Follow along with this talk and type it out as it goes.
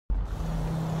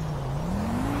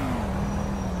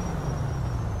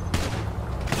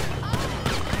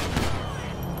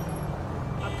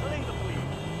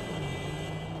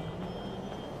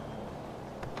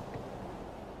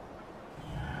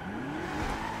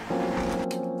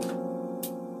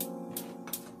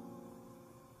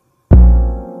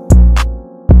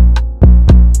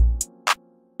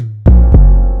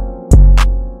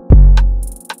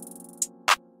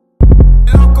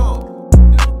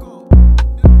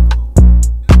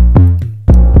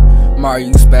Mario,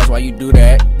 you spaz, why you do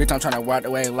that? Bitch, I'm tryna wipe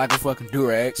away like a fucking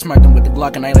durag. Smack them with the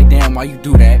Glock and they like, damn, why you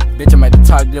do that? Bitch, I'm at the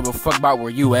top, give a fuck about where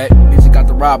you at. Bitch, you got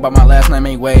the rob, but my last name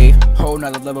ain't Wave. Whole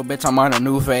nother level, bitch, I'm on a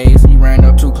new phase. He ran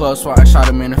up too close, so I shot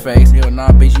him in the face. Hell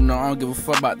nah, bitch, you know I don't give a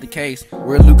fuck about the case.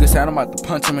 Where Lucas at, I'm about to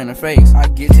punch him in the face. I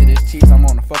get to this cheese, I'm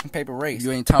on a fucking paper race.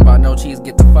 You ain't talking about no cheese,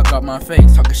 get the fuck out my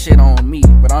face. Talking shit on me,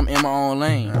 but I'm in my own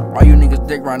lane. All you niggas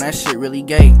dick round, that shit really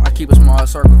gay. I keep a small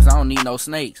circle, cause I don't need no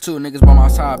snakes. Two niggas by my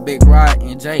side, Big Rod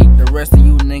and Jay. The rest of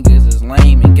you niggas is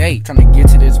lame and gay. Tryna get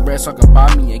to this bread so I can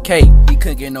buy me a cake. He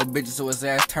couldn't get no bitches, so his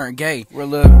ass turned gay. Where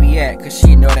Lil V at, cause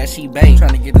she know that she bae.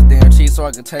 Tryna get this damn cheese so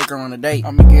I can take her on a date.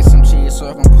 I'ma get some cheese so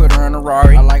I can put her in a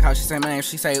Rari. I like how she say my name,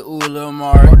 she say ooh Lil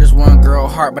Mari. Broke this one girl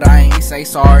heart, but I ain't say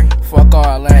sorry. Fuck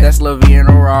all that, that's Lil V and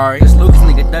a Rari. This Lucas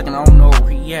nigga ducking, I don't know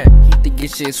where he at. He think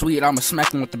this shit sweet, I'ma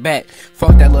smack him with the bat.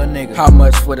 Fuck that little nigga, how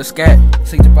much for the scat?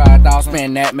 65,000,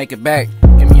 spend that, make it back.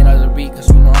 Give me another beat,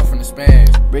 cause you know I'm finna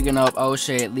spaz. Bringing up old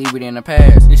shit, leave it in the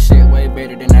past. This shit way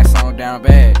better than that song Down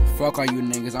Bad. Fuck all you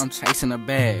niggas, I'm chasing a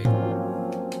bag.